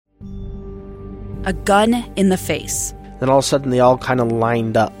a gun in the face. Then all of a sudden, they all kind of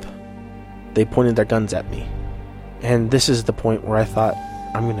lined up. They pointed their guns at me. And this is the point where I thought,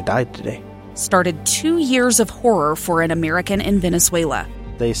 I'm going to die today. Started 2 years of horror for an American in Venezuela.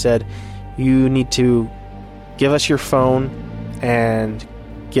 They said, you need to give us your phone and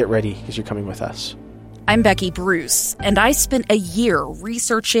get ready because you're coming with us. I'm Becky Bruce, and I spent a year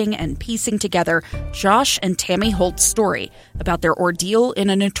researching and piecing together Josh and Tammy Holt's story about their ordeal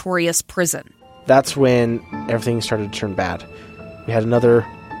in a notorious prison. That's when everything started to turn bad. We had another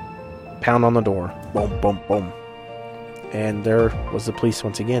pound on the door. Boom, boom, boom. And there was the police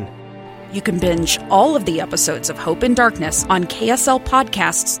once again. You can binge all of the episodes of Hope in Darkness on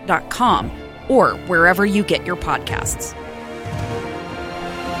KSLpodcasts.com or wherever you get your podcasts.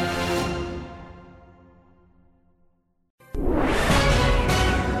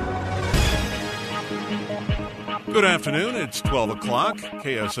 Good afternoon. It's 12 o'clock,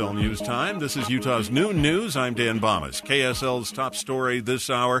 KSL News Time. This is Utah's Noon News. I'm Dan Bomas. KSL's top story this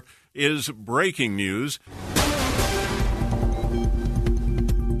hour is breaking news.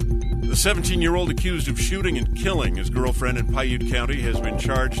 The 17-year-old accused of shooting and killing his girlfriend in Piute County has been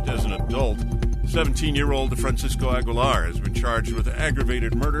charged as an adult. 17-year-old Francisco Aguilar has been charged with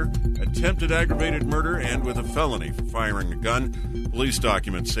aggravated murder, attempted aggravated murder, and with a felony for firing a gun. Police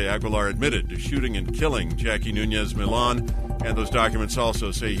documents say Aguilar admitted to shooting and killing Jackie Nunez Milan, and those documents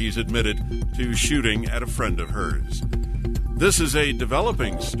also say he's admitted to shooting at a friend of hers. This is a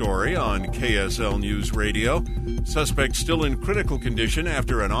developing story on KSL News Radio. Suspect still in critical condition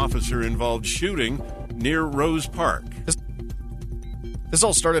after an officer-involved shooting near Rose Park. This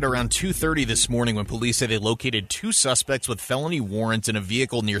all started around 2:30 this morning when police say they located two suspects with felony warrants in a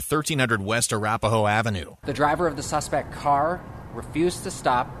vehicle near 1300 West Arapahoe Avenue. The driver of the suspect car refused to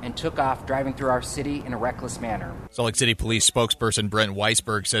stop and took off driving through our city in a reckless manner. Salt Lake City Police spokesperson Brent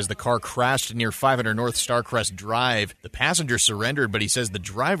Weisberg says the car crashed near 500 North Starcrest Drive. The passenger surrendered, but he says the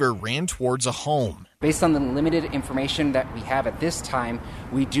driver ran towards a home. Based on the limited information that we have at this time,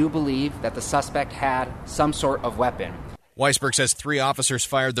 we do believe that the suspect had some sort of weapon. Weisberg says 3 officers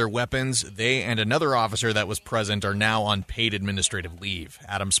fired their weapons. They and another officer that was present are now on paid administrative leave.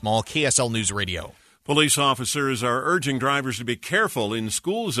 Adam Small, KSL News Radio. Police officers are urging drivers to be careful in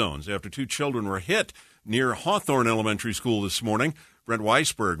school zones after 2 children were hit near Hawthorne Elementary School this morning. Brent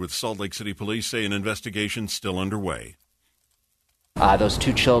Weisberg with Salt Lake City Police say an investigation still underway. Those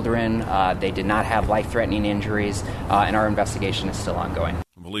 2 children, they did not have life-threatening injuries, and our investigation is still ongoing.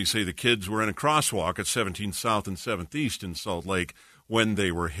 Police say the kids were in a crosswalk at 17th South and 7th East in Salt Lake when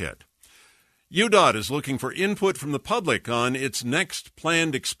they were hit. UDOT is looking for input from the public on its next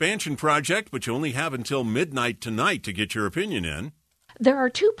planned expansion project, but you only have until midnight tonight to get your opinion in. There are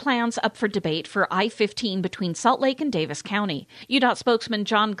 2 plans up for debate for I-15 between Salt Lake and Davis County. UDOT spokesman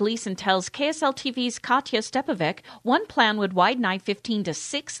John Gleason tells KSL-TV's Katya Stepovic one plan would widen I-15 to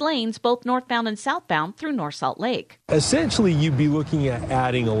 6 lanes, both northbound and southbound, through North Salt Lake. Essentially, you'd be looking at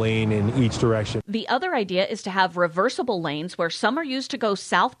adding a lane in each direction. The other idea is to have reversible lanes where some are used to go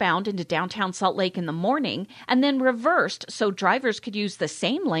southbound into downtown Salt Lake in the morning and then reversed so drivers could use the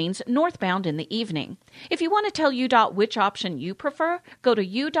same lanes northbound in the evening. If you want to tell UDOT which option you prefer, go to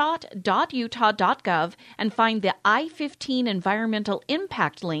udot.utah.gov and find the I-15 environmental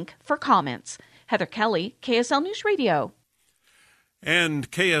impact link for comments. Heather Kelly, KSL News Radio.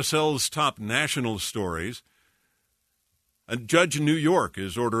 And KSL's top national stories. A judge in New York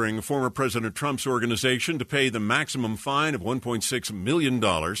is ordering former President Trump's organization to pay the maximum fine of $1.6 million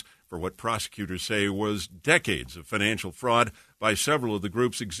for what prosecutors say was decades of financial fraud by several of the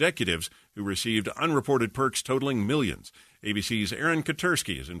group's executives who received unreported perks totaling millions. ABC's Aaron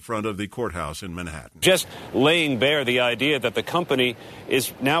Katersky is in front of the courthouse in Manhattan. Just laying bare the idea that the company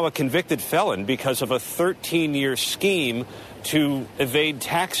is now a convicted felon because of a 13-year scheme to evade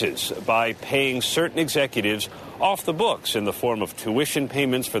taxes by paying certain executives off the books in the form of tuition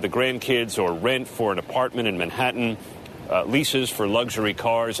payments for the grandkids or rent for an apartment in Manhattan, leases for luxury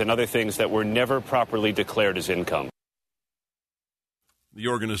cars, and other things that were never properly declared as income. The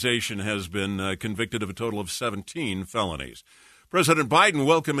organization has been convicted of a total of 17 felonies. President Biden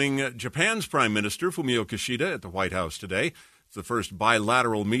welcoming Japan's Prime Minister Fumio Kishida at the White House today. It's the first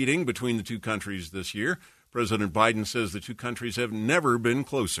bilateral meeting between the 2 countries this year. President Biden says the 2 countries have never been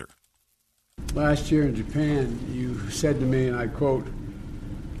closer. Last year in Japan, you said to me, and I quote,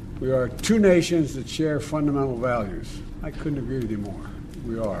 "We are 2 nations that share fundamental values." I couldn't agree with you more.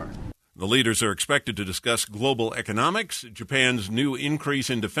 We are. The leaders are expected to discuss global economics, Japan's new increase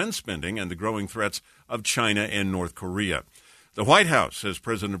in defense spending, and the growing threats of China and North Korea. The White House says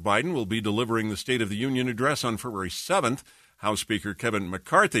President Biden will be delivering the State of the Union address on February 7th. House Speaker Kevin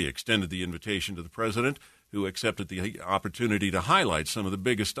McCarthy extended the invitation to the president, who accepted the opportunity to highlight some of the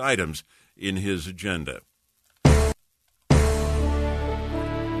biggest items in his agenda.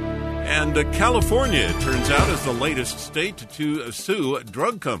 And California, it turns out, is the latest state to sue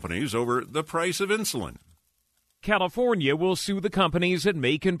drug companies over the price of insulin. California will sue the companies that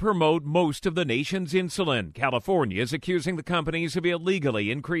make and promote most of the nation's insulin. California is accusing the companies of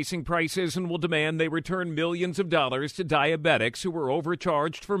illegally increasing prices and will demand they return millions of dollars to diabetics who were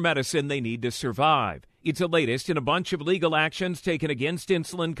overcharged for medicine they need to survive. It's the latest in a bunch of legal actions taken against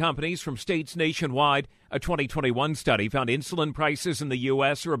insulin companies from states nationwide. A 2021 study found insulin prices in the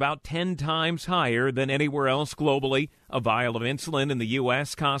U.S. are about 10 times higher than anywhere else globally. A vial of insulin in the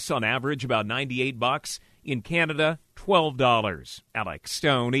U.S. costs on average about $98. In Canada, $12. Alex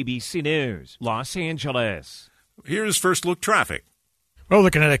Stone, ABC News, Los Angeles. Here's First Look Traffic. Well,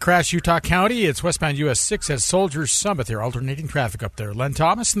 looking at a crash, Utah County. It's westbound US 6 at Soldiers Summit. They're alternating traffic up there. Len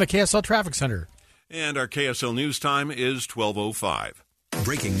Thomas in the KSL Traffic Center. And our KSL News time is 12:05.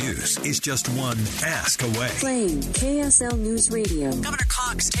 Breaking news is just one ask away. Playing KSL News Radio. Governor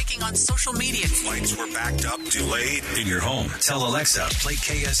Cox taking on social media. Flights were backed up, delayed. In your home, tell Alexa, play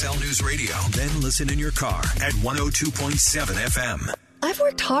KSL News Radio. Then listen in your car at 102.7 FM. I've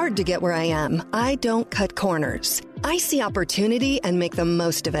worked hard to get where I am. I don't cut corners. I see opportunity and make the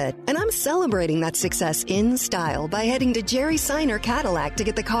most of it. And I'm celebrating that success in style by heading to Jerry Seiner Cadillac to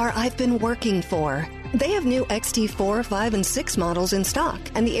get the car I've been working for. They have new XT4, 5, and 6 models in stock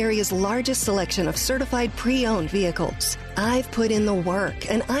and the area's largest selection of certified pre-owned vehicles. I've put in the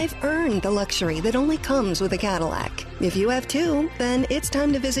work and I've earned the luxury that only comes with a Cadillac. If you have too, then it's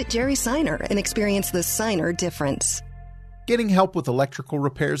time to visit Jerry Seiner and experience the Seiner difference. Getting help with electrical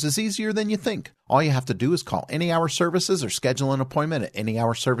repairs is easier than you think. All you have to do is call Any Hour Services or schedule an appointment at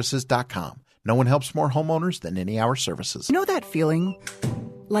anyhourservices.com. No one helps more homeowners than Any Hour Services. You know that feeling?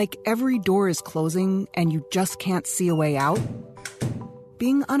 Like every door is closing and you just can't see a way out?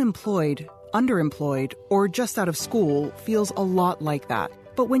 Being unemployed, underemployed, or just out of school feels a lot like that.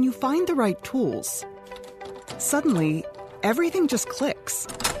 But when you find the right tools, suddenly everything just clicks.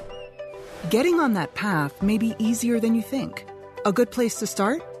 Getting on that path may be easier than you think. A good place to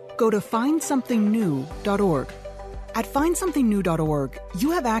start? Go to findsomethingnew.org. At findsomethingnew.org, you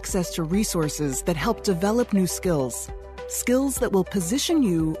have access to resources that help develop new skills. Skills that will position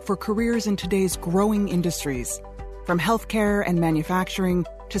you for careers in today's growing industries. From healthcare and manufacturing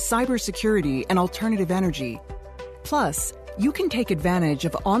to cybersecurity and alternative energy. Plus, you can take advantage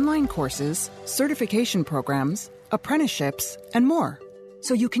of online courses, certification programs, apprenticeships, and more.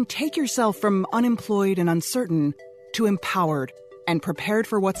 So you can take yourself from unemployed and uncertain to empowered and prepared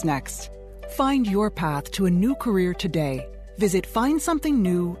for what's next. Find your path to a new career today. Visit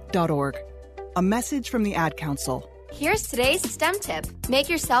findsomethingnew.org. A message from the Ad Council. Here's today's STEM tip. Make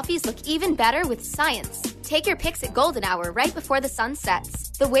your selfies look even better with science. Take your pics at golden hour right before the sun sets.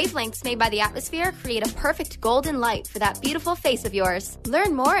 The wavelengths made by the atmosphere create a perfect golden light for that beautiful face of yours.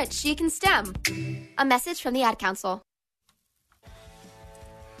 Learn more at Chic and STEM. A message from the Ad Council.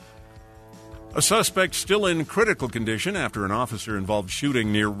 A suspect still in critical condition after an officer-involved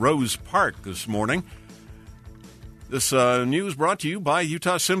shooting near Rose Park this morning. This news brought to you by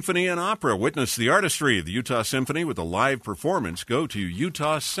Utah Symphony and Opera. Witness the artistry of the Utah Symphony with a live performance. Go to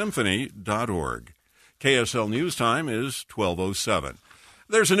utahsymphony.org. KSL News time is 12:07.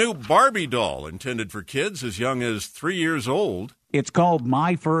 There's a new Barbie doll intended for kids as young as 3 years old. It's called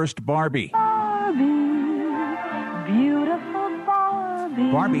My First Barbie.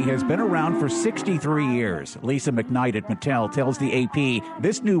 Barbie has been around for 63 years. Lisa McKnight at Mattel tells the AP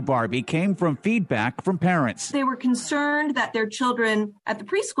this new Barbie came from feedback from parents. They were concerned that their children at the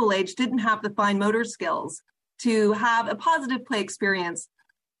preschool age didn't have the fine motor skills to have a positive play experience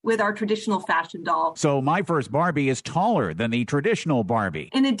with our traditional fashion doll. So My First Barbie is taller than the traditional Barbie.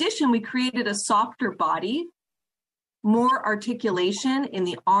 In addition, we created a softer body, more articulation in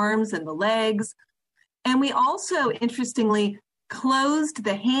the arms and the legs. And we also, interestingly, closed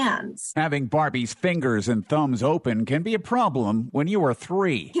the hands. Having Barbie's fingers and thumbs open can be a problem when you are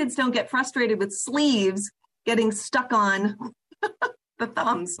 3. Kids don't get frustrated with sleeves getting stuck on the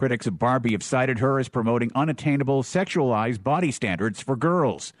thumbs. Critics of Barbie have cited her as promoting unattainable, sexualized body standards for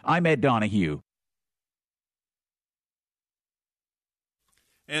girls. I'm Ed Donahue.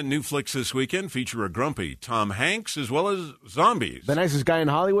 And new flicks this weekend feature a grumpy Tom Hanks as well as zombies. The nicest guy in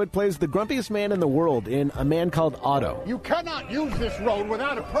Hollywood plays the grumpiest man in the world in A Man Called Otto. You cannot use this road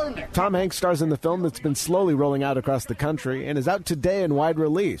without a permit. Tom Hanks stars in the film that's been slowly rolling out across the country and is out today in wide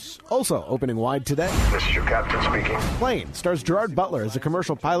release. Also opening wide today. This is your captain speaking. Plane stars Gerard Butler as a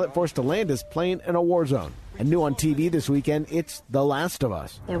commercial pilot forced to land his plane in a war zone. And new on TV this weekend, it's The Last of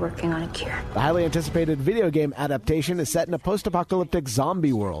Us. They're working on a cure. The highly anticipated video game adaptation is set in a post-apocalyptic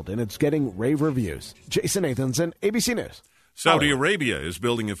zombie world, and it's getting rave reviews. Jason Nathanson, ABC News. Saudi Arabia is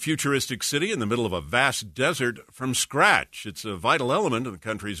building a futuristic city in the middle of a vast desert from scratch. It's a vital element of the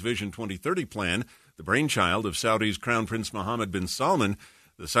country's Vision 2030 plan, the brainchild of Saudi's Crown Prince Mohammed bin Salman.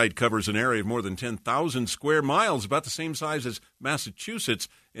 The site covers an area of more than 10,000 square miles, about the same size as Massachusetts,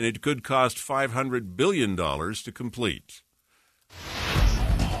 and it could cost $500 billion to complete.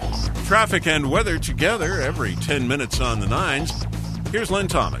 Traffic and weather together every 10 minutes on the 9s. Here's Len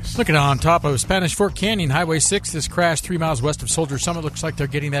Thomas. Looking on top of Spanish Fork Canyon, Highway 6, this crash 3 miles west of Soldier Summit. Looks like they're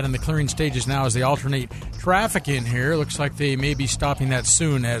getting that in the clearing stages now as they alternate traffic in here. Looks like they may be stopping that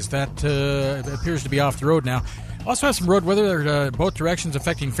soon as that appears to be off the road now. Also have some road weather both directions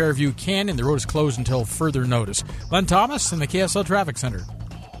affecting Fairview Canyon. The road is closed until further notice. Len Thomas in the KSL Traffic Center.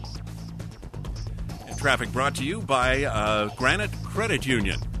 And traffic brought to you by Granite Credit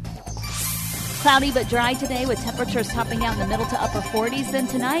Union. Cloudy but dry today with temperatures topping out in the middle to upper 40s. Then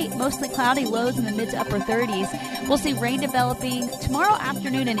tonight, mostly cloudy, lows in the mid to upper 30s. We'll see rain developing tomorrow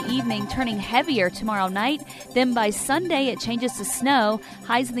afternoon and evening, turning heavier tomorrow night. Then by Sunday, it changes to snow.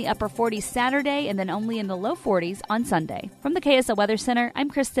 Highs in the upper 40s Saturday and then only in the low 40s on Sunday. From the KSL Weather Center, I'm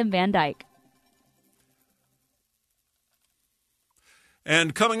Kristen Van Dyke.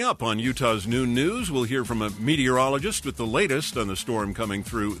 And coming up on Utah's Noon News, we'll hear from a meteorologist with the latest on the storm coming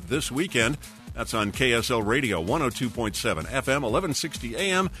through this weekend. That's on KSL Radio, 102.7 FM, 1160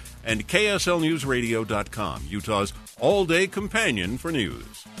 AM, and KSLNewsRadio.com, Utah's all-day companion for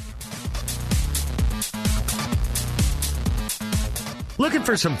news. Looking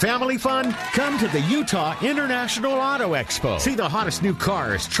for some family fun? Come to the Utah International Auto Expo. See the hottest new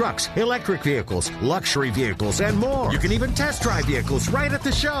cars, trucks, electric vehicles, luxury vehicles, and more. You can even test drive vehicles right at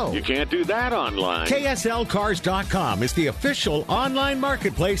the show. You can't do that online. KSLCars.com is the official online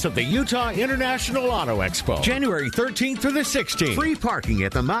marketplace of the Utah International Auto Expo. January 13th through the 16th. Free parking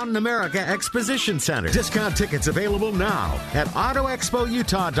at the Mountain America Exposition Center. Discount tickets available now at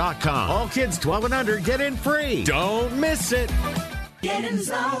AutoExpoUtah.com. All kids 12 and under get in free. Don't miss it. Get in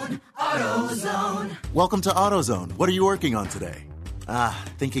zone, AutoZone. Welcome to AutoZone. What are you working on today?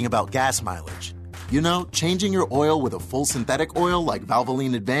 Thinking about gas mileage. You know, changing your oil with a full synthetic oil like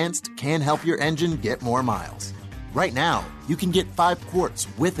Valvoline Advanced can help your engine get more miles. Right now, you can get 5 quarts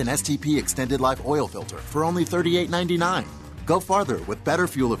with an STP Extended Life oil filter for only $38.99. Go farther with better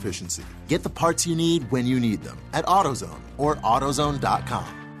fuel efficiency. Get the parts you need when you need them at AutoZone or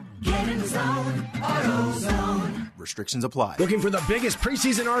AutoZone.com. Get in zone, AutoZone. Restrictions apply. Looking for the biggest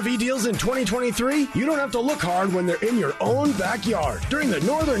preseason RV deals in 2023? You don't have to look hard when they're in your own backyard. During the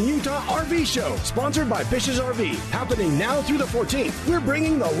Northern Utah RV Show, sponsored by Bish's RV, happening now through the 14th, we're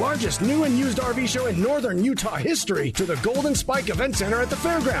bringing the largest new and used RV show in Northern Utah history to the Golden Spike Event Center at the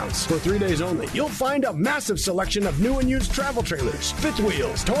fairgrounds. For 3 days only, you'll find a massive selection of new and used travel trailers, fifth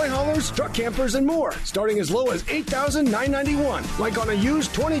wheels, toy haulers, truck campers, and more, starting as low as $8,991, like on a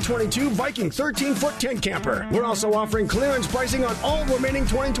used 2022 Viking 13-foot tent camper. We're also offering clearance pricing on all remaining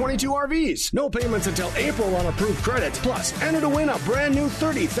 2022 RVs. No payments until April on approved credit. Plus, enter to win a brand new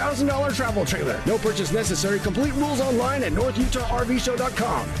 $30,000 travel trailer. No purchase necessary. Complete rules online at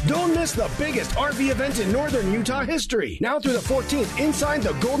NorthUtahRVShow.com. Don't miss the biggest RV event in Northern Utah history. Now through the 14th inside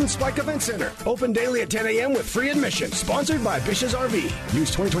the Golden Spike Event Center. Open daily at 10 a.m. with free admission. Sponsored by Bish's RV.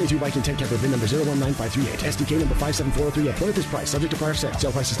 Use 2022 Viking tent camper VIN number 019538. SDK number 574038. One at this price. Subject to prior sale.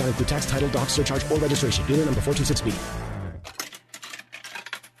 Sale price does not include tax, title, dock, surcharge, or registration. Dealer number 426B.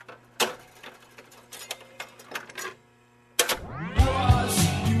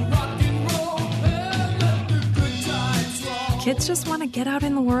 Kids just want to get out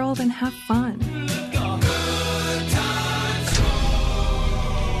in the world and have fun.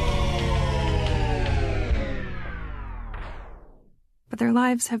 But their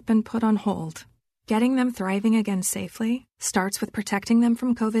lives have been put on hold. Getting them thriving again safely starts with protecting them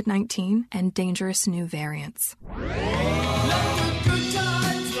from COVID-19 and dangerous new variants.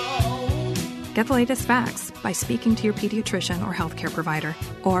 Get the latest facts by speaking to your pediatrician or healthcare provider,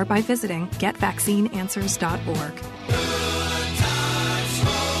 or by visiting getvaccineanswers.org.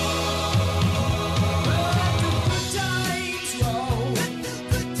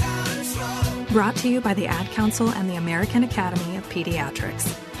 Brought to you by the Ad Council and the American Academy of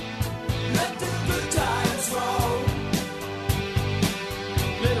Pediatrics.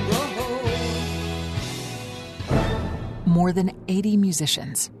 More than 80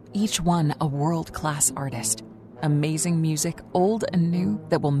 musicians, each one a world-class artist. Amazing music, old and new,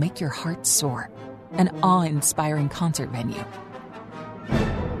 that will make your heart soar. An awe-inspiring concert venue.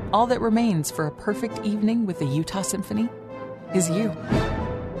 All that remains for a perfect evening with the Utah Symphony is you.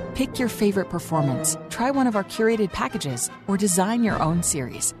 Pick your favorite performance, try one of our curated packages, or design your own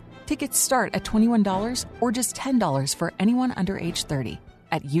series. Tickets start at $21 or just $10 for anyone under age 30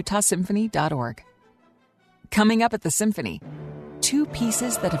 at utahsymphony.org. Coming up at the Symphony, two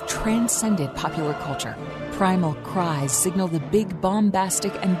pieces that have transcended popular culture. Primal Cries signal the big,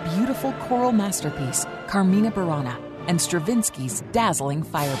 bombastic, and beautiful choral masterpiece, Carmina Burana, and Stravinsky's dazzling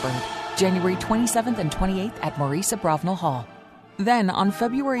Firebird, January 27th and 28th at Maurice Abravanel Hall. Then, on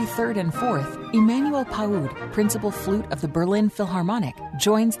February 3rd and 4th, Emmanuel Paoud, principal flute of the Berlin Philharmonic,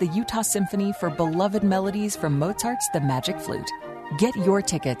 joins the Utah Symphony for beloved melodies from Mozart's The Magic Flute. Get your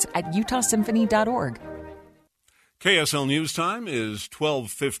tickets at utahsymphony.org. KSL News Time is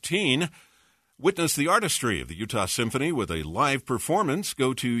 12:15. Witness the artistry of the Utah Symphony with a live performance.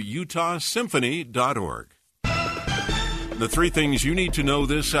 Go to utahsymphony.org. The three things you need to know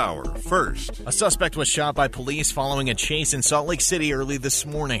this hour. First, a suspect was shot by police following a chase in Salt Lake City early this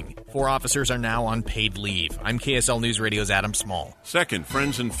morning. 4 officers are now on paid leave. I'm KSL News Radio's Adam Small. Second,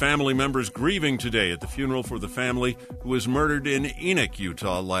 friends and family members grieving today at the funeral for the family who was murdered in Enoch,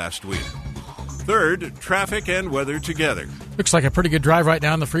 Utah last week. Third, traffic and weather together. Looks like a pretty good drive right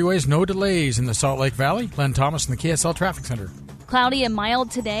down the freeways. No delays in the Salt Lake Valley. Glenn Thomas in the KSL Traffic Center. Cloudy and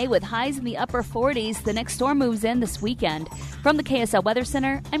mild today with highs in the upper 40s. The next storm moves in this weekend. From the KSL Weather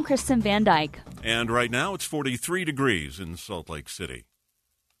Center, I'm Kristen Van Dyke. And right now it's 43 degrees in Salt Lake City.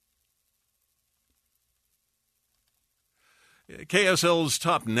 KSL's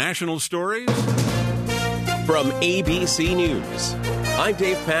top national stories. From ABC News, I'm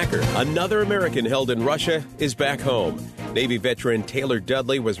Dave Packer. Another American held in Russia is back home. Navy veteran Taylor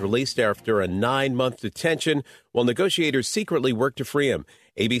Dudley was released after a 9-month detention while negotiators secretly worked to free him.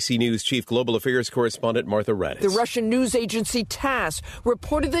 ABC News Chief Global Affairs Correspondent Martha Raddatz. The Russian news agency TASS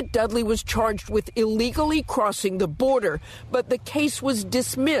reported that Dudley was charged with illegally crossing the border, but the case was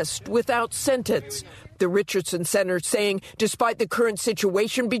dismissed without sentence. The Richardson Center saying, despite the current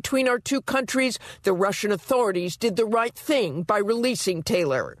situation between our two countries, the Russian authorities did the right thing by releasing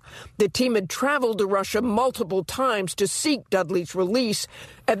Taylor. The team had traveled to Russia multiple times to seek Dudley's release,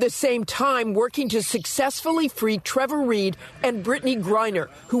 at the same time working to successfully free Trevor Reed and Brittany Griner,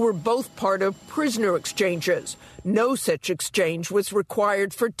 who were both part of prisoner exchanges. No such exchange was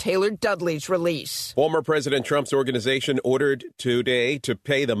required for Taylor Dudley's release. Former President Trump's organization ordered today to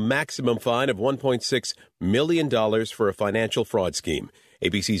pay the maximum fine of $1.6 million for a financial fraud scheme.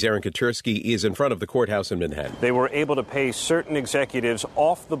 ABC's Aaron Katersky is in front of the courthouse in Manhattan. They were able to pay certain executives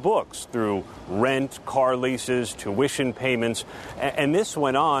off the books through rent, car leases, tuition payments. And this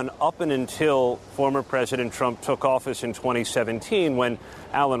went on up and until former President Trump took office in 2017 when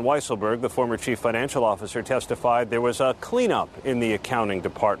Alan Weisselberg, the former chief financial officer, testified there was a cleanup in the accounting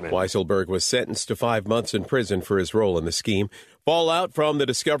department. Weisselberg was sentenced to 5 months in prison for his role in the scheme. Fallout from the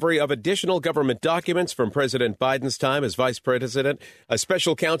discovery of additional government documents from President Biden's time as vice president. A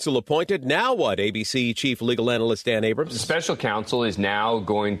special counsel appointed. Now what? ABC chief legal analyst Dan Abrams. The special counsel is now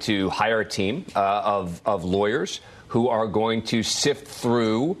going to hire a team of lawyers who are going to sift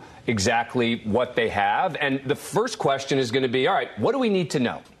through exactly what they have. And the first question is going to be, all right, what do we need to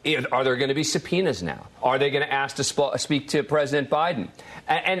know? Are there going to be subpoenas now? Are they going to ask to speak to President Biden?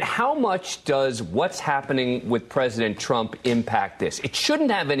 And how much does what's happening with President Trump impact this? It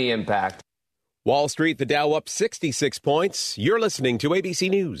shouldn't have any impact. Wall Street, the Dow up 66 points. You're listening to ABC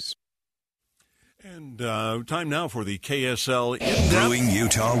News. And time now for the KSL Brewing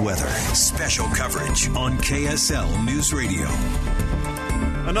Utah weather. Special coverage on KSL News Radio.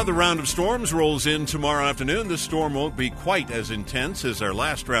 Another round of storms rolls in tomorrow afternoon. This storm won't be quite as intense as our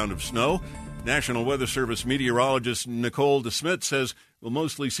last round of snow. National Weather Service meteorologist Nicole DeSmit says we'll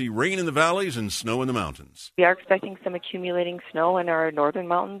mostly see rain in the valleys and snow in the mountains. We are expecting some accumulating snow in our northern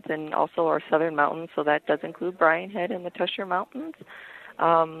mountains and also our southern mountains, so that does include Brian Head and the Tusher Mountains.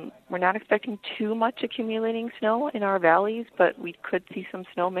 We're not expecting too much accumulating snow in our valleys, but we could see some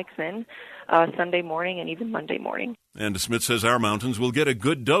snow mix in Sunday morning and even Monday morning. And DeSmit says our mountains will get a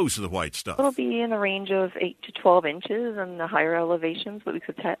good dose of the white stuff. It'll be in the range of 8 to 12 inches on the higher elevations, but we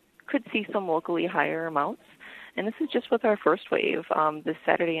could see some locally higher amounts. And this is just with our first wave, this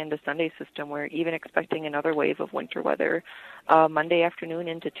Saturday into Sunday system. We're even expecting another wave of winter weather Monday afternoon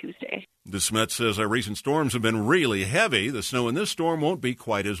into Tuesday. DeSmit says our recent storms have been really heavy. The snow in this storm won't be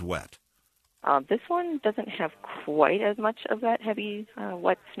quite as wet. This one doesn't have quite as much of that heavy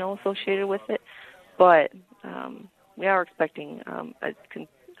wet snow associated with it, but we are expecting a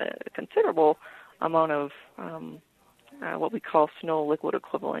considerable amount of what we call snow liquid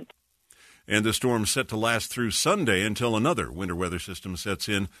equivalent. And the storm's set to last through Sunday until another winter weather system sets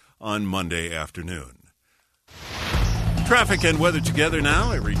in on Monday afternoon. Traffic and weather together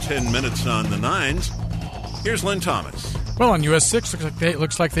now every 10 minutes on the 9s. Here's Lynn Thomas. Well, on US 6,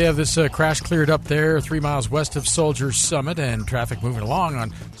 looks like they have this crash cleared up there 3 miles west of Soldier Summit, and traffic moving along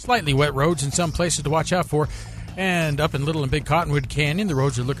on slightly wet roads in some places to watch out for. And up in Little and Big Cottonwood Canyon, the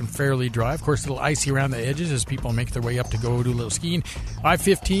roads are looking fairly dry. Of course, a little icy around the edges as people make their way up to go do a little skiing.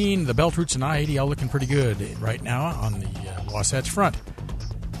 I-15, the belt routes, and I-80 all looking pretty good right now on the Wasatch Front.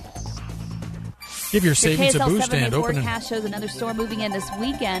 Give your savings a boost and open. The forecast shows another storm moving in this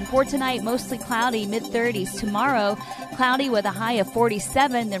weekend. For tonight, mostly cloudy, mid-30s. Tomorrow, cloudy with a high of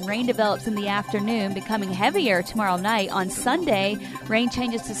 47. Then rain develops in the afternoon, becoming heavier tomorrow night. On Sunday, rain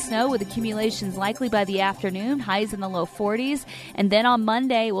changes to snow with accumulations likely by the afternoon, highs in the low 40s. And then on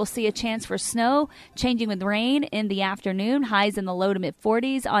Monday, we'll see a chance for snow, changing with rain in the afternoon, highs in the low to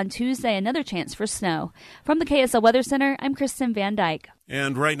mid-40s. On Tuesday, another chance for snow. From the KSL Weather Center, I'm Kristen Van Dyke.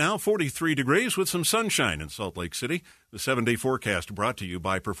 And right now, 43 degrees with some sunshine in Salt Lake City. The 7-day forecast brought to you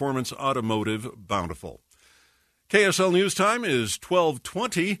by Performance Automotive Bountiful. KSL News Time is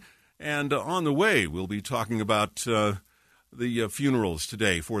 12:20, and on the way, we'll be talking about the funerals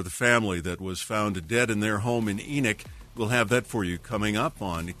today for the family that was found dead in their home in Enoch. We'll have that for you coming up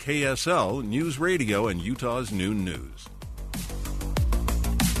on KSL News Radio and Utah's Noon News.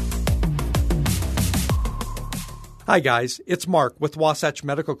 Hi guys, it's Mark with Wasatch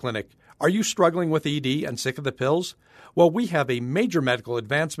Medical Clinic. Are you struggling with ED and sick of the pills? Well, we have a major medical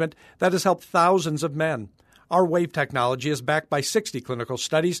advancement that has helped thousands of men. Our WAVE technology is backed by 60 clinical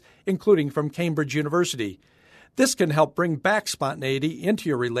studies, including from Cambridge University. This can help bring back spontaneity into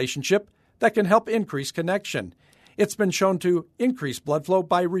your relationship that can help increase connection. It's been shown to increase blood flow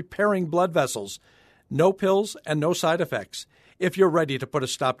by repairing blood vessels. No pills and no side effects. If you're ready to put a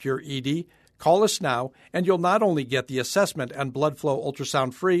stop to your ED, call us now, and you'll not only get the assessment and blood flow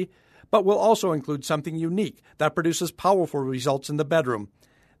ultrasound free, but we'll also include something unique that produces powerful results in the bedroom.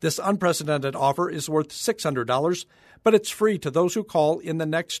 This unprecedented offer is worth $600, but it's free to those who call in the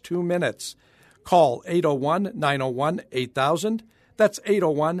next 2 minutes. Call 801-901-8000. That's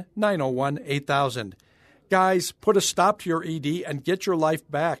 801-901-8000. Guys, put a stop to your ED and get your life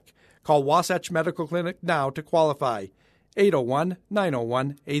back. Call Wasatch Medical Clinic now to qualify.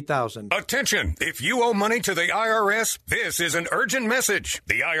 801-901-8000. Attention! If you owe money to the IRS, this is an urgent message.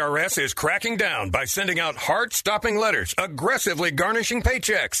 The IRS is cracking down by sending out heart-stopping letters, aggressively garnishing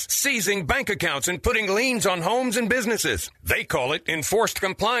paychecks, seizing bank accounts, and putting liens on homes and businesses. They call it enforced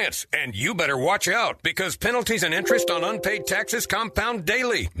compliance, and you better watch out because penalties and interest on unpaid taxes compound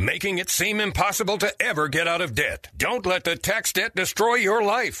daily, making it seem impossible to ever get out of debt. Don't let the tax debt destroy your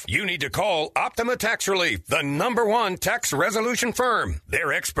life. You need to call Optima Tax Relief, the #1 tax resolution firm.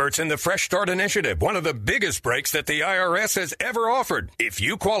 They're experts in the Fresh Start Initiative, one of the biggest breaks that the IRS has ever offered. If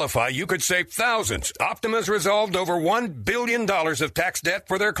you qualify, you could save thousands. Optima's resolved over $1 billion of tax debt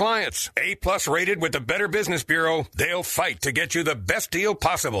for their clients. A+ rated with the Better Business Bureau, they'll fight to get you the best deal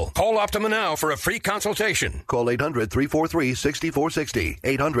possible. Call Optima now for a free consultation. Call 800-343-6460.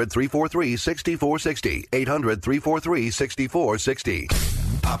 800-343-6460. 800-343-6460.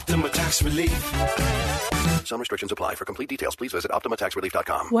 Optima Tax Relief. Some restrictions apply. For complete details, please visit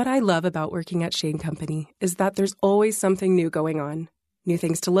OptimaTaxRelief.com. What I love about working at Shane Company is that there's always something new going on. New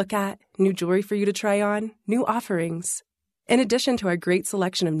things to look at, new jewelry for you to try on, new offerings. In addition to our great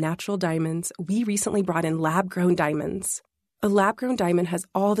selection of natural diamonds, we recently brought in lab-grown diamonds. A lab-grown diamond has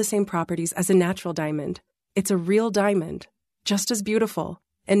all the same properties as a natural diamond. It's a real diamond, just as beautiful,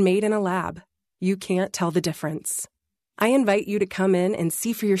 and made in a lab. You can't tell the difference. I invite you to come in and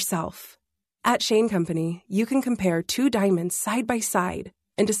see for yourself. At Shane Company, you can compare 2 diamonds side by side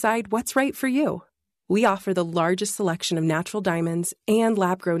and decide what's right for you. We offer the largest selection of natural diamonds and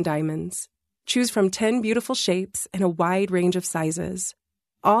lab-grown diamonds. Choose from 10 beautiful shapes and a wide range of sizes,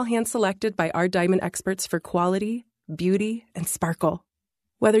 all hand-selected by our diamond experts for quality, beauty, and sparkle.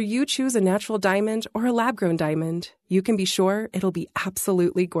 Whether you choose a natural diamond or a lab-grown diamond, you can be sure it'll be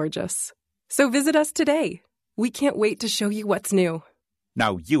absolutely gorgeous. So visit us today. We can't wait to show you what's new.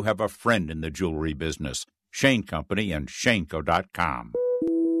 Now you have a friend in the jewelry business. Shane Company and Shaneco.com.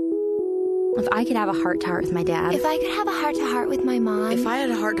 If I could have a heart-to-heart with my dad. If I could have a heart-to-heart with my mom. If I had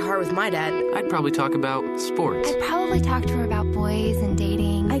a heart-to-heart with my dad, I'd probably talk about sports. I'd probably talk to her about boys and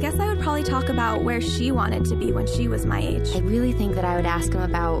dating. I guess I would probably talk about where she wanted to be when she was my age. I really think that I would ask him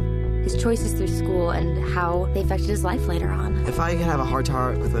about his choices through school and how they affected his life later on. If I could have a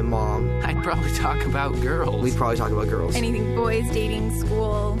heart-to-heart with my mom, I'd probably talk about girls. We'd probably talk about girls. Anything boys, dating,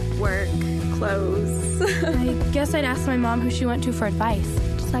 school, work, clothes. I guess I'd ask my mom who she went to for advice.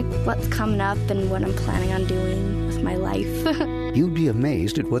 just like what's coming up and what I'm planning on doing with my life. You'd be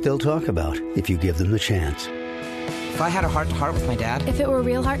amazed at what they'll talk about if you give them the chance. If I had a heart-to-heart with my dad, If it were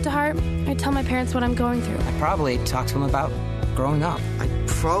real heart-to-heart, I'd tell my parents what I'm going through. I'd probably talk to him about growing up. I'd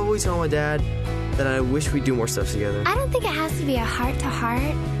probably tell my dad that I wish we'd do more stuff together. I don't think it has to be a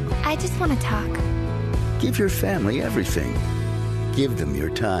heart-to-heart. I just want to talk. Give your family everything. Give them your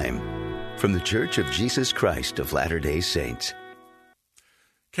time. From the Church of Jesus Christ of Latter-day Saints.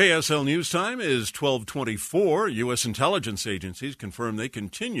 KSL News Time is 12:24. U.S. intelligence agencies confirm they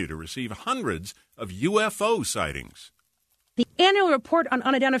continue to receive hundreds of UFO sightings. The annual report on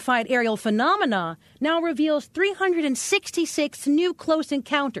unidentified aerial phenomena now reveals 366 new close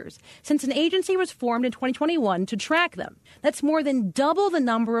encounters since an agency was formed in 2021 to track them. That's more than double the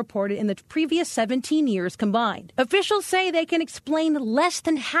number reported in the previous 17 years combined. Officials say they can explain less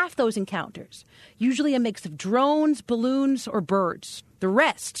than half those encounters, usually a mix of drones, balloons, or birds. The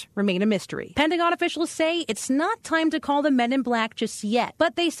rest remain a mystery. Pentagon officials say it's not time to call the men in black just yet,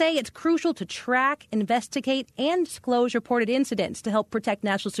 but they say it's crucial to track, investigate, and disclose reported incidents to help protect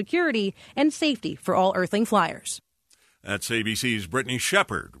national security and safety for all Earthling flyers. That's ABC's Brittany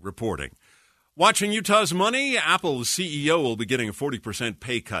Shepard reporting. Watching Utah's money, Apple's CEO will be getting a 40%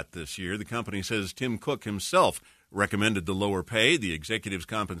 pay cut this year. The company says Tim Cook himself recommended the lower pay. The executive's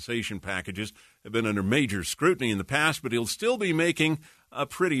compensation packages have been under major scrutiny in the past, but he'll still be making a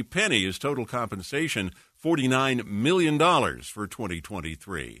pretty penny. His total compensation, $49 million for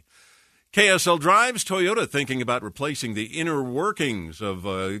 2023. KSL Drives, Toyota thinking about replacing the inner workings of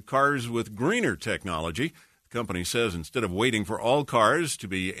cars with greener technology. The company says instead of waiting for all cars to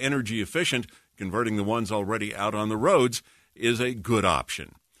be energy efficient, converting the ones already out on the roads is a good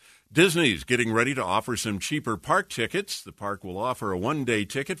option. Disney's getting ready to offer some cheaper park tickets. The park will offer a one-day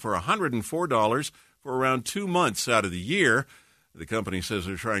ticket for $104 for around 2 months out of the year. The company says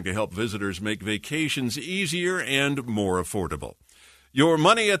they're trying to help visitors make vacations easier and more affordable. Your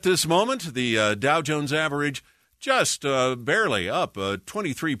money at this moment, the Dow Jones average just barely up.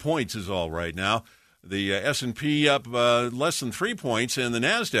 23 points is all right now. The S&P up less than 3 points, and the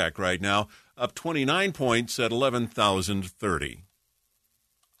NASDAQ right now up 29 points at 11,030.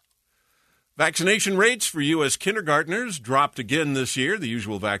 Vaccination rates for U.S. kindergartners dropped again this year. The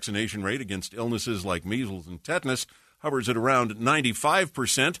usual vaccination rate against illnesses like measles and tetanus hovers at around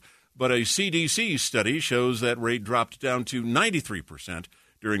 95%, but a CDC study shows that rate dropped down to 93%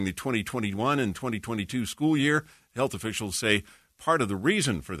 during the 2021 and 2022 school year. Health officials say part of the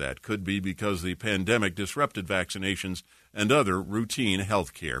reason for that could be because the pandemic disrupted vaccinations and other routine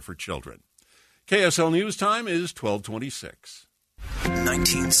health care for children. KSL News Time is 12:26.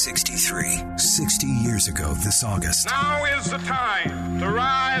 1963, 60 years ago this August. Now is the time to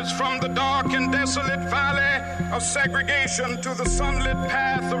rise from the dark and desolate valley of segregation to the sunlit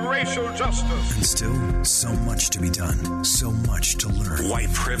path of racial justice. And still, so much to be done, so much to learn.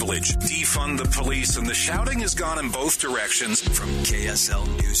 White privilege, defund the police, and the shouting has gone in both directions. From KSL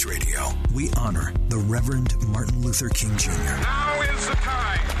News Radio, we honor the Reverend Martin Luther King Jr. Now is the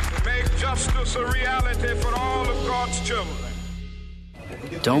time to make justice a reality for all of God's children.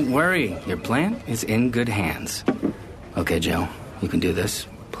 Don't worry, your plant is in good hands. Okay, Joe, you can do this.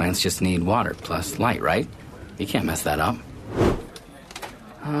 Plants just need water plus light, right? You can't mess that up.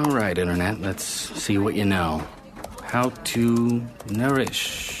 All right, Internet, let's see what you know. How to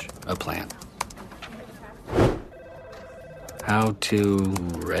nourish a plant. How to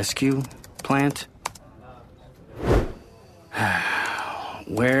rescue plant.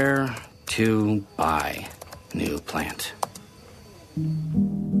 Where to buy new plant.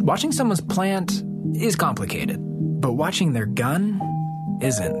 Watching someone's plant is complicated, but watching their gun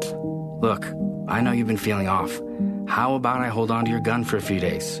isn't. Look, I know you've been feeling off. How about I hold on to your gun for a few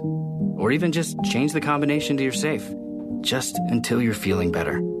days? Or even just change the combination to your safe, just until you're feeling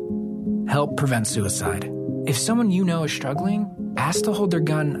better. Help prevent suicide. If someone you know is struggling, ask to hold their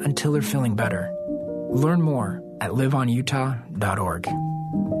gun until they're feeling better. Learn more at liveonutah.org.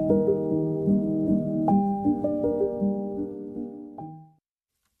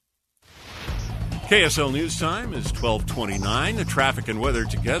 KSL News Time is 12:29. Traffic and weather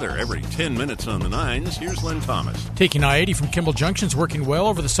together every 10 minutes on the nines. Here's Len Thomas. Taking I-80 from Kimball Junction is working well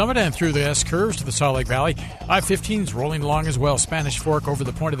over the summit and through the S-curves to the Salt Lake Valley. I-15 is rolling along as well. Spanish Fork over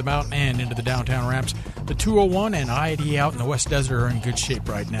the point of the mountain and into the downtown ramps. The 201 and I-80 out in the West Desert are in good shape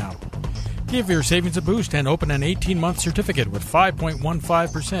right now. Give your savings a boost and open an 18-month certificate with 5.15%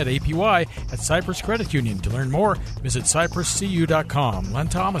 APY at Cypress Credit Union. To learn more, visit cypresscu.com. Len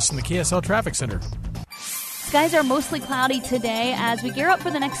Thomas in the KSL Traffic Center. Skies are mostly cloudy today as we gear up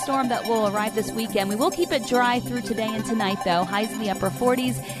for the next storm that will arrive this weekend. We will keep it dry through today and tonight, though. Highs in the upper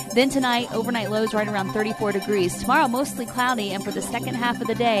 40s. Then tonight, overnight lows right around 34 degrees. Tomorrow, mostly cloudy, and for the second half of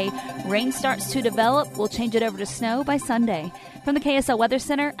the day, rain starts to develop. We'll change it over to snow by Sunday. From the KSL Weather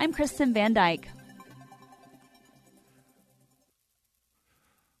Center, I'm Kristen Van Dyke.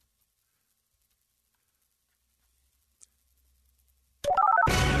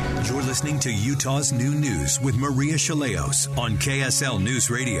 You're listening to Utah's New News with Maria Chaleos on KSL News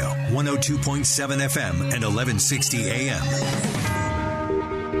Radio, 102.7 FM and 1160 AM.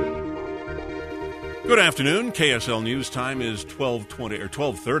 Good afternoon. KSL News time is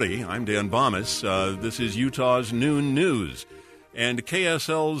 12:30. I'm Dan Bomas. This is Utah's Noon News. And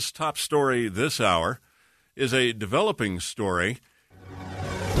KSL's top story this hour is a developing story.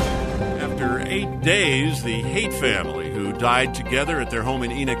 After 8 days, the Haight family, who died together at their home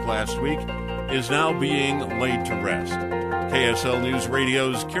in Enoch last week, is now being laid to rest. KSL News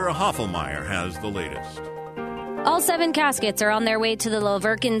Radio's Kira Hoffelmeyer has the latest. All 7 caskets are on their way to the La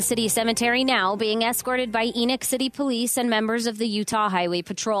Verkin City Cemetery now, being escorted by Enoch City Police and members of the Utah Highway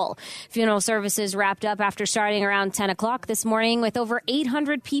Patrol. Funeral services wrapped up after starting around 10 o'clock this morning with over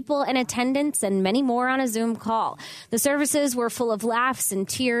 800 people in attendance and many more on a Zoom call. The services were full of laughs and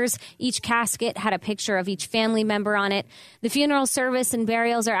tears. Each casket had a picture of each family member on it. The funeral service and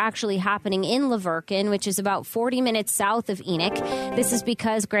burials are actually happening in La Verkin, which is about 40 minutes south of Enoch. This is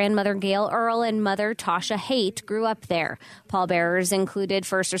because grandmother Gail Earl and mother Tasha Haight grew up there. Pallbearers included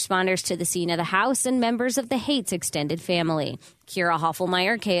first responders to the scene of the house and members of the Haight's extended family. Kira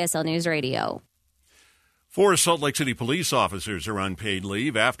Hoffelmeyer, KSL News Radio. 4 Salt Lake City police officers are on paid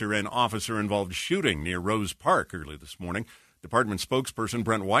leave after an officer-involved shooting near Rose Park early this morning. Department spokesperson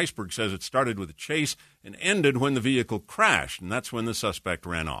Brent Weisberg says it started with a chase and ended when the vehicle crashed, and that's when the suspect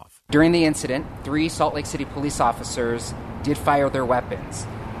ran off. During the incident, 3 Salt Lake City police officers did fire their weapons.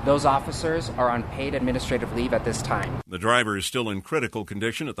 Those officers are on paid administrative leave at this time. The driver is still in critical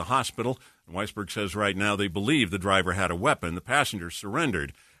condition at the hospital. Weisberg says right now they believe the driver had a weapon. The passenger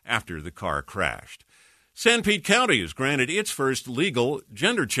surrendered after the car crashed. San Pete County has granted its first legal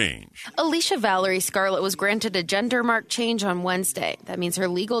gender change. Alicia Valerie Scarlett was granted a gender mark change on Wednesday. That means her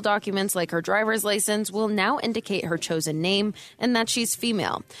legal documents, like her driver's license, will now indicate her chosen name and that she's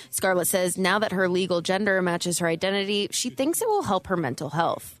female. Scarlett says now that her legal gender matches her identity, she thinks it will help her mental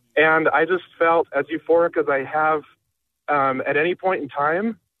health. And I just felt as euphoric as I have at any point in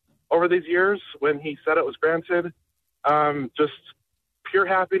time over these years when he said it was granted. Just pure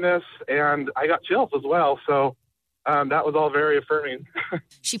happiness, and I got chills as well. So that was all very affirming.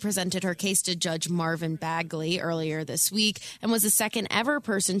 She presented her case to Judge Marvin Bagley earlier this week and was the second ever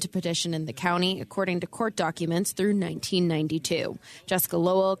person to petition in the county, according to court documents, through 1992. Jessica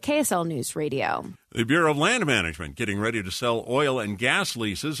Lowell, KSL News Radio. The Bureau of Land Management getting ready to sell oil and gas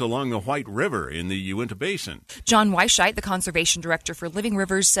leases along the White River in the Uinta Basin. John Weisheit, the conservation director for Living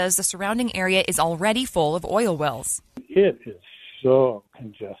Rivers, says the surrounding area is already full of oil wells. It is so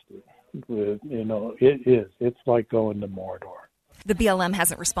congested. It's like going to Mordor. The BLM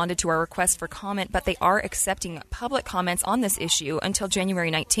hasn't responded to our request for comment, but they are accepting public comments on this issue until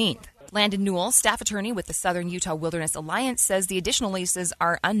January 19th. Landon Newell, staff attorney with the Southern Utah Wilderness Alliance, says the additional leases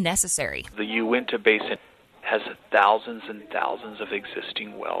are unnecessary. The Uinta Basin has thousands and thousands of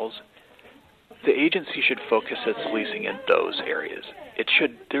existing wells. The agency should focus its leasing in those areas.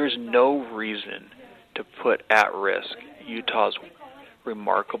 There is no reason to put at risk Utah's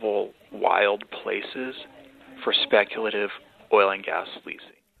remarkable wild places for speculative oil and gas leasing.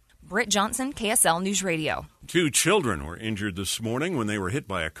 Britt Johnson, KSL News Radio. 2 children were injured this morning when they were hit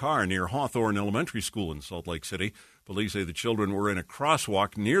by a car near Hawthorne Elementary School in Salt Lake City. Police say the children were in a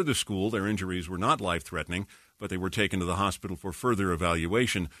crosswalk near the school. Their injuries were not life-threatening, but they were taken to the hospital for further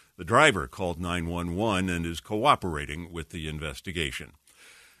evaluation. The driver called 911 and is cooperating with the investigation.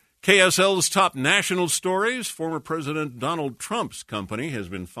 KSL's top national stories. Former President Donald Trump's company has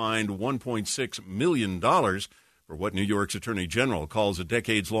been fined $1.6 million for what New York's Attorney General calls a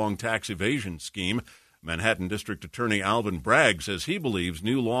decades-long tax evasion scheme. Manhattan District Attorney Alvin Bragg says he believes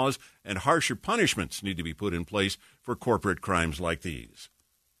new laws and harsher punishments need to be put in place for corporate crimes like these.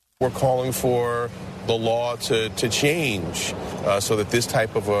 We're calling for the law to change so that this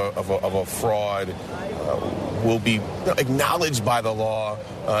type of a fraud will be acknowledged by the law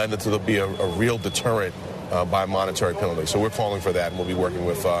and that there'll be a real deterrent by monetary penalty. So we're calling for that, and we'll be working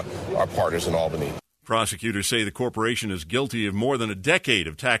with our partners in Albany. Prosecutors say the corporation is guilty of more than a decade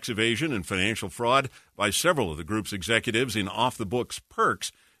of tax evasion and financial fraud by several of the group's executives in off-the-books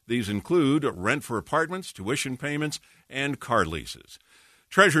perks. These include rent for apartments, tuition payments, and car leases.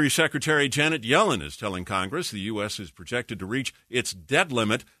 Treasury Secretary Janet Yellen is telling Congress the U.S. is projected to reach its debt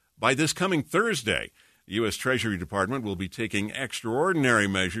limit by this coming Thursday. The U.S. Treasury Department will be taking extraordinary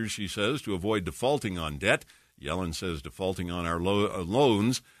measures, she says, to avoid defaulting on debt. Yellen says defaulting on our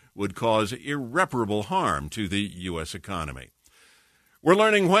loans would cause irreparable harm to the U.S. economy. We're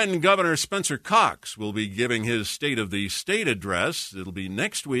learning when Governor Spencer Cox will be giving his State of the State address. It'll be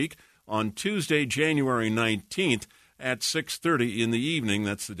next week on Tuesday, January 19th at 6:30 in the evening.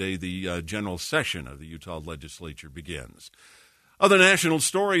 That's the day the general session of the Utah legislature begins. Other national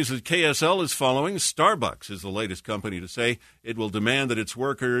stories that KSL is following. Starbucks is the latest company to say it will demand that its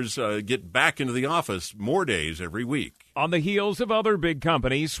workers get back into the office more days every week. On the heels of other big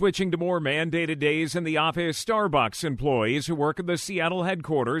companies switching to more mandated days in the office, Starbucks employees who work at the Seattle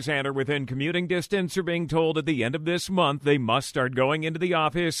headquarters and are within commuting distance are being told at the end of this month they must start going into the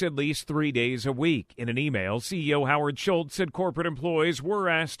office at least 3 days a week. In an email, CEO Howard Schultz said corporate employees were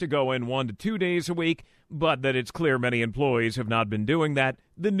asked to go in 1 to 2 days a week, but that it's clear many employees have not been doing that.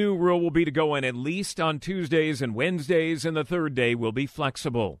 The new rule will be to go in at least on Tuesdays and Wednesdays, and the third day will be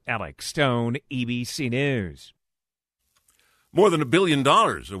flexible. Alex Stone, EBC News. More than $1 billion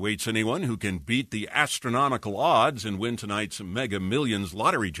awaits anyone who can beat the astronomical odds and win tonight's Mega Millions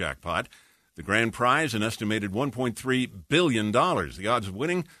lottery jackpot. The grand prize, an estimated $1.3 billion. The odds of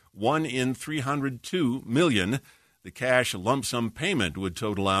winning, 1 in 302 million. The cash lump sum payment would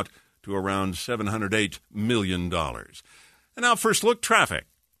total out to around $708 million. And now, first look, traffic.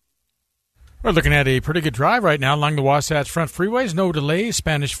 We're looking at a pretty good drive right now along the Wasatch Front freeways. No delays.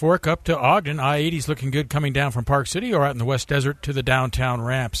 Spanish Fork up to Ogden. I-80's looking good coming down from Park City or out in the West Desert to the downtown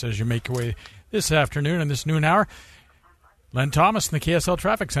ramps as you make your way this afternoon and this noon hour. Len Thomas in the KSL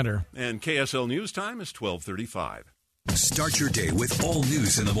Traffic Center. And KSL News Time is 12:35. Start your day with all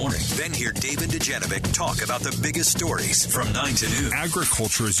news in the morning. Then hear David Dujanovic talk about the biggest stories from 9 to noon.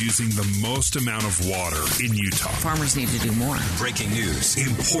 Agriculture is using the most amount of water in Utah. Farmers need to do more. Breaking news,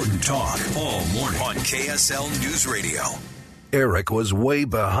 important talk, all morning on KSL News Radio. Eric was way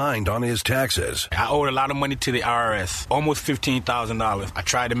behind on his taxes. I owed a lot of money to the IRS, almost $15,000. I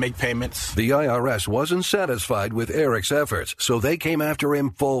tried to make payments. The IRS wasn't satisfied with Eric's efforts, so they came after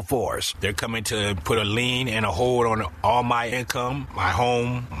him full force. They're coming to put a lien and a hold on all my income, my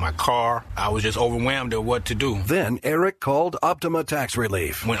home, my car. I was just overwhelmed at what to do. Then Eric called Optima Tax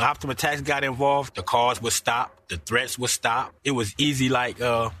Relief. When Optima Tax got involved, the calls would stop, the threats would stop. It was easy like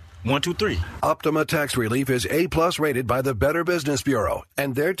 1, 2, 3. Optima Tax Relief is A+ rated by the Better Business Bureau,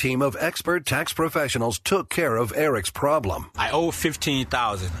 and their team of expert tax professionals took care of Eric's problem. I owe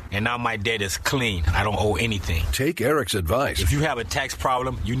 $15,000, and now my debt is clean. I don't owe anything. Take Eric's advice. If you have a tax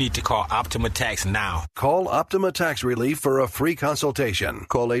problem, you need to call Optima Tax now. Call Optima Tax Relief for a free consultation.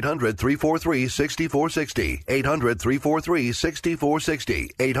 Call 800-343-6460. 800-343-6460.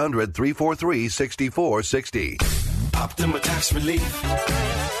 800-343-6460. Optima Tax Relief.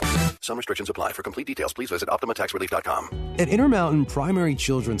 Some restrictions apply. For complete details, please visit OptimaTaxRelief.com. At Intermountain Primary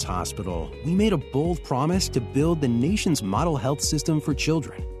Children's Hospital, we made a bold promise to build the nation's model health system for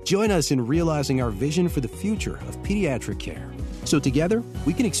children. Join us in realizing our vision for the future of pediatric care. So together,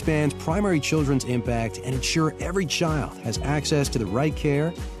 we can expand primary children's impact and ensure every child has access to the right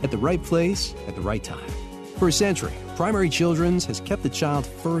care at the right place at the right time. For a century, Primary Children's has kept the child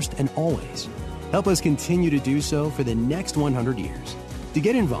first and always. Help us continue to do so for the next 100 years. To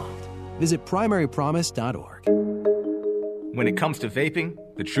get involved, visit primarypromise.org. When it comes to vaping,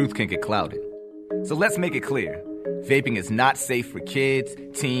 the truth can get clouded. So let's make it clear. Vaping is not safe for kids,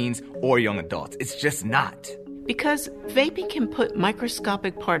 teens, or young adults. It's just not. Because vaping can put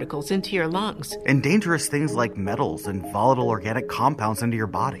microscopic particles into your lungs. And dangerous things like metals and volatile organic compounds into your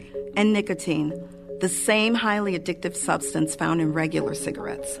body. And nicotine, the same highly addictive substance found in regular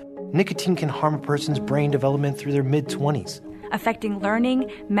cigarettes. Nicotine can harm a person's brain development through their mid-20s. Affecting learning,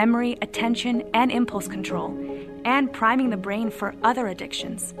 memory, attention, and impulse control, and priming the brain for other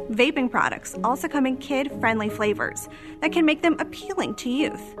addictions. Vaping products also come in kid-friendly flavors that can make them appealing to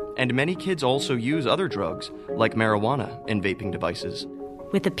youth. And many kids also use other drugs, like marijuana, in vaping devices.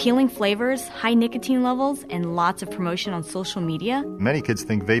 With appealing flavors, high nicotine levels, and lots of promotion on social media, many kids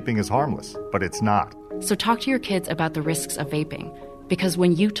think vaping is harmless, but it's not. So talk to your kids about the risks of vaping, because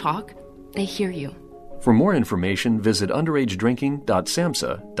when you talk, they hear you. For more information, visit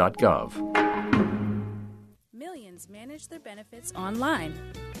underagedrinking.samhsa.gov. Millions manage their benefits online,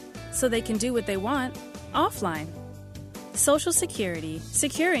 so they can do what they want offline. Social Security,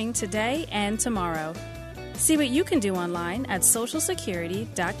 securing today and tomorrow. See what you can do online at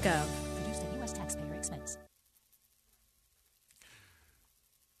socialsecurity.gov. Produced at U.S. taxpayer expense.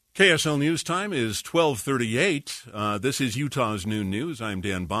 KSL News Time is 12:38. This is Utah's Noon News. I'm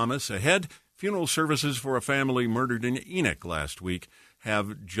Dan Bomas. Ahead, funeral services for a family murdered in Enoch last week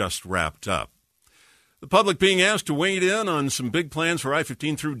have just wrapped up. The public being asked to weigh in on some big plans for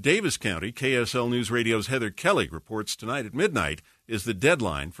I-15 through Davis County. KSL News Radio's Heather Kelly reports tonight at midnight is the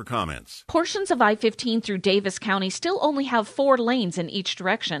deadline for comments. Portions of I-15 through Davis County still only have 4 lanes in each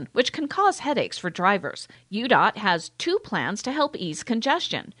direction, which can cause headaches for drivers. UDOT has 2 plans to help ease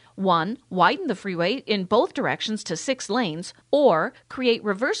congestion. 1, widen the freeway in both directions to 6 lanes, or create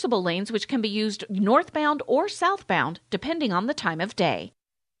reversible lanes which can be used northbound or southbound, depending on the time of day.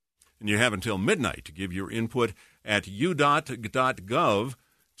 And you have until midnight to give your input at udot.gov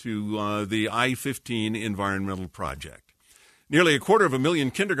to the I-15 environmental project. Nearly 250,000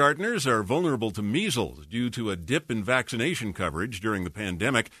 kindergartners are vulnerable to measles due to a dip in vaccination coverage during the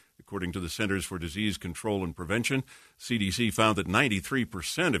pandemic. According to the Centers for Disease Control and Prevention, CDC found that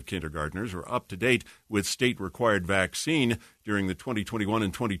 93% of kindergartners are up to date with state-required vaccine during the 2021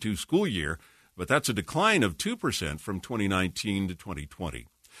 and 22 school year, but that's a decline of 2% from 2019 to 2020.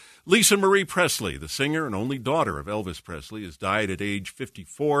 Lisa Marie Presley, the singer and only daughter of Elvis Presley, has died at age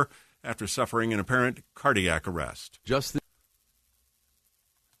 54 after suffering an apparent cardiac arrest. Just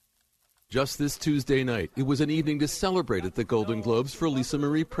this Tuesday night, it was an evening to celebrate at the Golden Globes for Lisa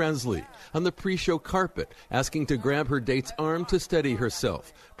Marie Presley. On the pre-show carpet, asking to grab her date's arm to steady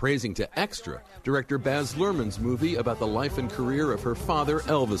herself. Praising to Extra, director Baz Luhrmann's movie about the life and career of her father,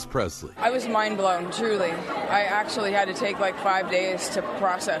 Elvis Presley. I was mind blown, truly. I actually had to take like 5 days to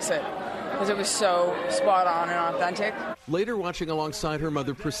process it, because it was so spot on and authentic. Later watching alongside her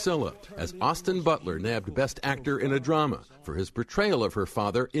mother Priscilla, as Austin Butler nabbed Best Actor in a Drama for his portrayal of her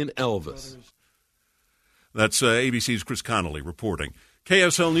father in Elvis. That's ABC's Chris Connolly reporting.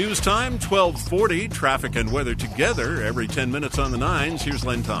 KSL News Time, 12:40. Traffic and weather together every 10 minutes on the 9s. Here's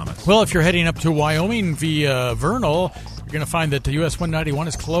Len Thomas. Well, if you're heading up to Wyoming via Vernal, you're going to find that the US 191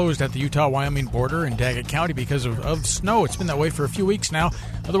 is closed at the Utah-Wyoming border in Daggett County because of snow. It's been that way for a few weeks now.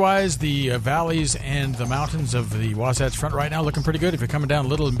 Otherwise, the valleys and the mountains of the Wasatch Front right now looking pretty good. If you're coming down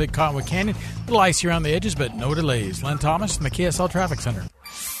Little and Big Cottonwood Canyon, a little icy around the edges, but no delays. Len Thomas from the KSL Traffic Center.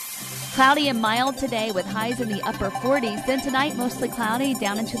 Cloudy and mild today with highs in the upper 40s. Then tonight, mostly cloudy,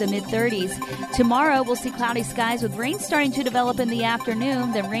 down into the mid-30s. Tomorrow, we'll see cloudy skies with rain starting to develop in the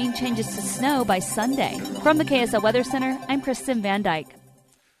afternoon. Then rain changes to snow by Sunday. From the KSL Weather Center, I'm Kristen Van Dyke.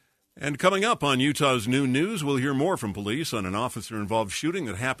 And coming up on Utah's Noon News, we'll hear more from police on an officer-involved shooting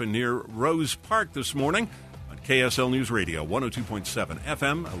that happened near Rose Park this morning. KSL News Radio, 102.7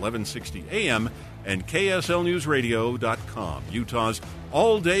 FM, 1160 AM, and KSLNewsRadio.com, Utah's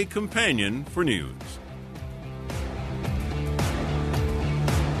all-day companion for news.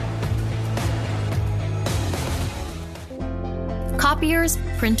 Copiers,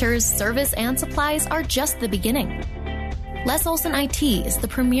 printers, service, and supplies are just the beginning. Les Olson IT is the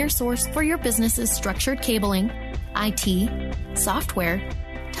premier source for your business's structured cabling, IT, software,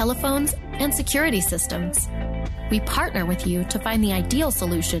 telephones, and security systems. We partner with you to find the ideal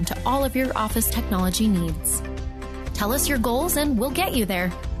solution to all of your office technology needs. Tell us your goals and we'll get you there.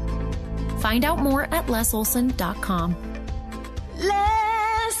 Find out more at lesolson.com.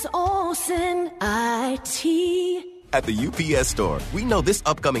 Les Olson IT. At the UPS Store, we know this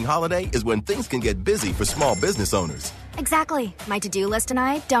upcoming holiday is when things can get busy for small business owners. Exactly. My to-do list and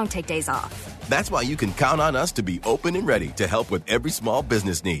I don't take days off. That's why you can count on us to be open and ready to help with every small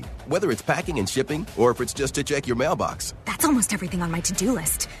business need, whether it's packing and shipping or if it's just to check your mailbox. That's almost everything on my to-do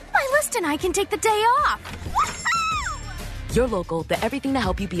list. My list and I can take the day off. Your local, the everything to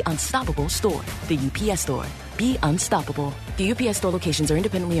help you be unstoppable store. The UPS Store. Be unstoppable. The UPS Store locations are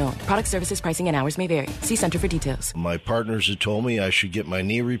independently owned. Product, services, pricing, and hours may vary. See Center for details. My partners had told me I should get my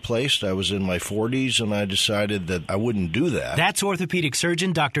knee replaced. I was in my 40s, and I decided that I wouldn't do that. That's orthopedic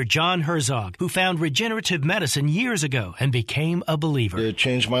surgeon Dr. John Herzog, who found regenerative medicine years ago and became a believer. It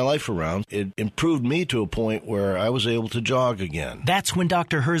changed my life around. It improved me to a point where I was able to jog again. That's when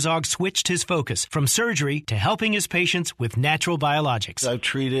Dr. Herzog switched his focus from surgery to helping his patients with natural biologics. I've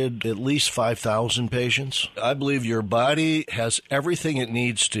treated at least 5,000 patients. I believe your body has everything it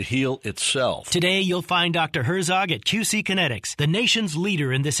needs to heal itself. Today, you'll find Dr. Herzog at QC Kinetics, the nation's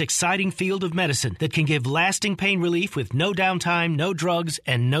leader in this exciting field of medicine that can give lasting pain relief with no downtime, no drugs,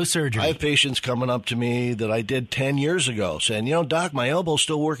 and no surgery. I have patients coming up to me that I did 10 years ago saying, Doc, my elbow's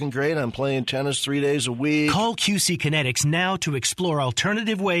still working great. I'm playing tennis 3 days a week. Call QC Kinetics now to explore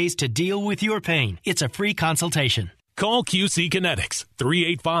alternative ways to deal with your pain. It's a free consultation. Call QC Kinetics,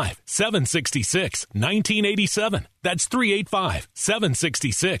 385-766-1987. That's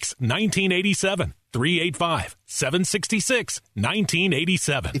 385-766-1987.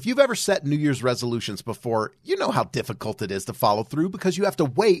 385-766-1987. If you've ever set New Year's resolutions before, you know how difficult it is to follow through because you have to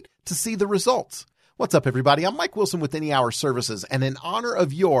wait to see the results. What's up, everybody? I'm Mike Wilson with Any Hour Services, and in honor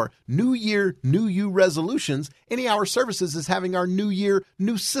of your New Year, New You resolutions, Any Hour Services is having our New Year,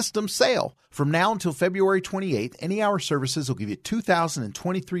 New System sale. From now until February 28th, Any Hour Services will give you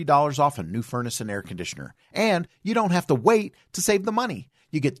 $2,023 off a new furnace and air conditioner. And you don't have to wait to save the money.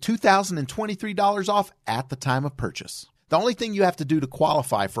 You get $2,023 off at the time of purchase. The only thing you have to do to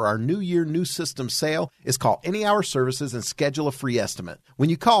qualify for our New Year, New System sale is call Any Hour Services and schedule a free estimate. When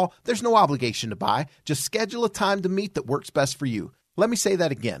you call, there's no obligation to buy. Just schedule a time to meet that works best for you. Let me say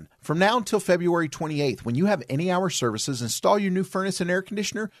that again. From now until February 28th, when you have Any Hour Services install your new furnace and air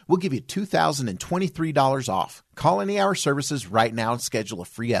conditioner, we'll give you $2,023 off. Call Any Hour Services right now and schedule a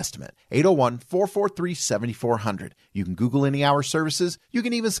free estimate. 801-443-7400. You can Google Any Hour Services. You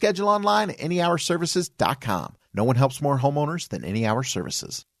can even schedule online at anyhourservices.com. No one helps more homeowners than Any Hour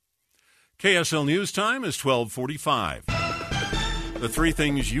Services. KSL News Time is 12:45. The three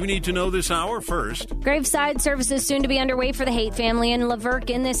things you need to know this hour. First, graveside services soon to be underway for the Haight family in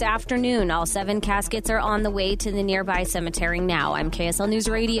Laverkin this afternoon. All 7 caskets are on the way to the nearby cemetery now. I'm KSL News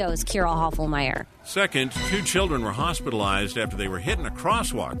Radio's Kira Hoffelmeyer. Second, 2 children were hospitalized after they were hit in a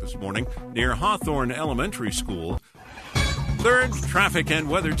crosswalk this morning near Hawthorne Elementary School. Third, traffic and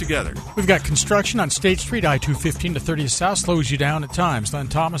weather together. We've got construction on State Street, I-215 to 30th South slows you down at times. Len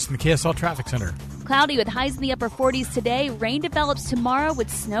Thomas in the KSL Traffic Center. Cloudy with highs in the upper 40s today. Rain develops tomorrow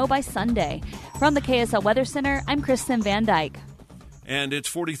with snow by Sunday. From the KSL Weather Center, I'm Kristen Van Dyke. And it's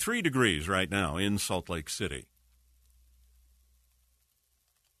 43 degrees right now in Salt Lake City.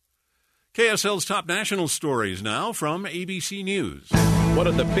 KSL's top national stories now from ABC News. One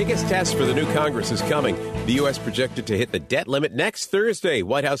of the biggest tests for the new Congress is coming. The U.S. projected to hit the debt limit next Thursday.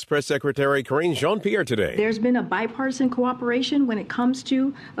 White House Press Secretary Karine Jean-Pierre today. There's been a bipartisan cooperation when it comes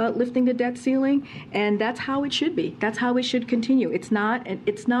to lifting the debt ceiling, and that's how it should be. That's how it should continue. It's not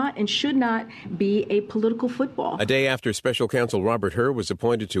and should not be a political football. A day after Special Counsel Robert Hur was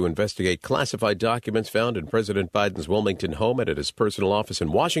appointed to investigate classified documents found in President Biden's Wilmington home and at his personal office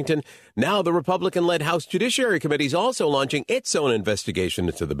in Washington, now the Republican-led House Judiciary Committee is also launching its own investigation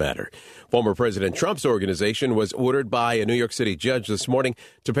into the matter. Former President Trump's organization was ordered by a New York City judge this morning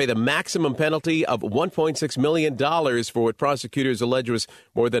to pay the maximum penalty of $1.6 million for what prosecutors allege was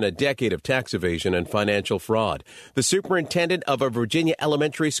more than a decade of tax evasion and financial fraud. The superintendent of a Virginia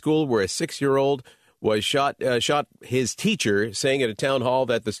elementary school where a 6-year-old was shot his teacher, saying at a town hall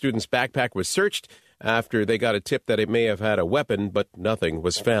that the student's backpack was searched after they got a tip that it may have had a weapon, but nothing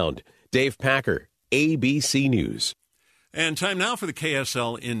was found. Dave Packer, ABC News. And time now for the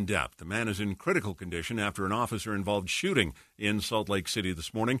KSL In-Depth. The man is in critical condition after an officer-involved shooting in Salt Lake City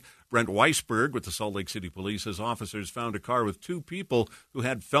this morning. Brent Weisberg with the Salt Lake City Police says officers found a car with 2 people who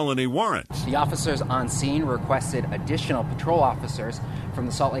had felony warrants. The officers on scene requested additional patrol officers from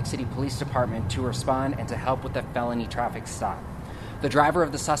the Salt Lake City Police Department to respond and to help with the felony traffic stop. The driver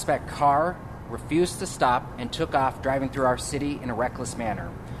of the suspect car refused to stop and took off driving through our city in a reckless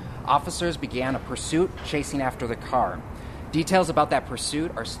manner. Officers began a pursuit chasing after the car. Details about that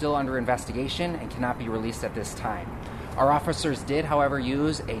pursuit are still under investigation and cannot be released at this time. Our officers did, however,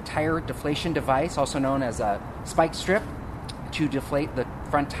 use a tire deflation device, also known as a spike strip, to deflate the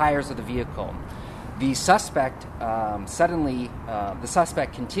front tires of the vehicle. The suspect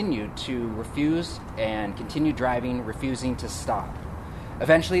continued to refuse and continued driving, refusing to stop.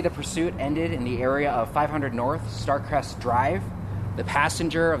 Eventually, the pursuit ended in the area of 500 North Starcrest Drive. The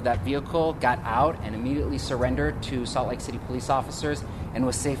passenger of that vehicle got out and immediately surrendered to Salt Lake City police officers and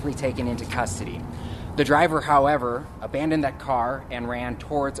was safely taken into custody. The driver, however, abandoned that car and ran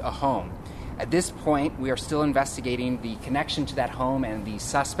towards a home. At this point, we are still investigating the connection to that home and the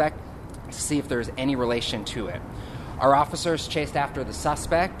suspect to see if there's any relation to it. Our officers chased after the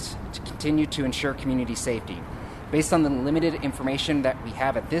suspect to continue to ensure community safety. Based on the limited information that we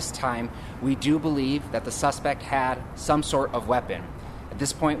have at this time, we do believe that the suspect had some sort of weapon. At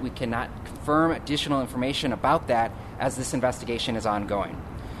this point, we cannot confirm additional information about that as this investigation is ongoing.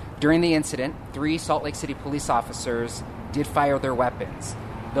 During the incident, 3 Salt Lake City police officers did fire their weapons.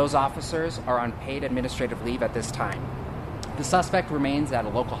 Those officers are on paid administrative leave at this time. The suspect remains at a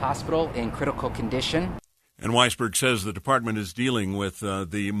local hospital in critical condition. And Weisberg says the department is dealing with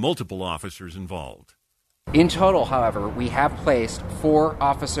the multiple officers involved. In total, however, we have placed 4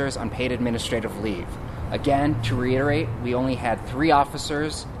 officers on paid administrative leave. Again, to reiterate, we only had 3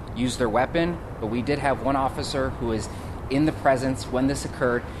 officers use their weapon, but we did have one officer who was in the presence when this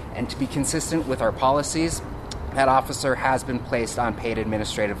occurred, and to be consistent with our policies, that officer has been placed on paid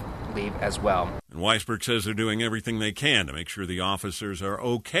administrative leave as well. And Weisberg says they're doing everything they can to make sure the officers are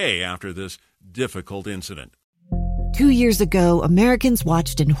okay after this difficult incident. 2 years ago, Americans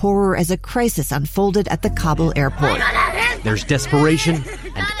watched in horror as a crisis unfolded at the Kabul airport. There's desperation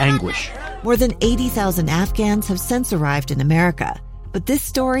and anguish. More than 80,000 Afghans have since arrived in America, but this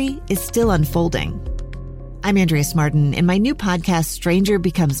story is still unfolding. I'm Andrea Martin. In my new podcast, Stranger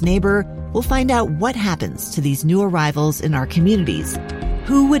Becomes Neighbor, we'll find out what happens to these new arrivals in our communities.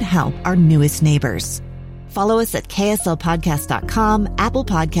 Who would help our newest neighbors? Follow us at kslpodcast.com, Apple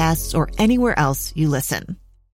Podcasts, or anywhere else you listen.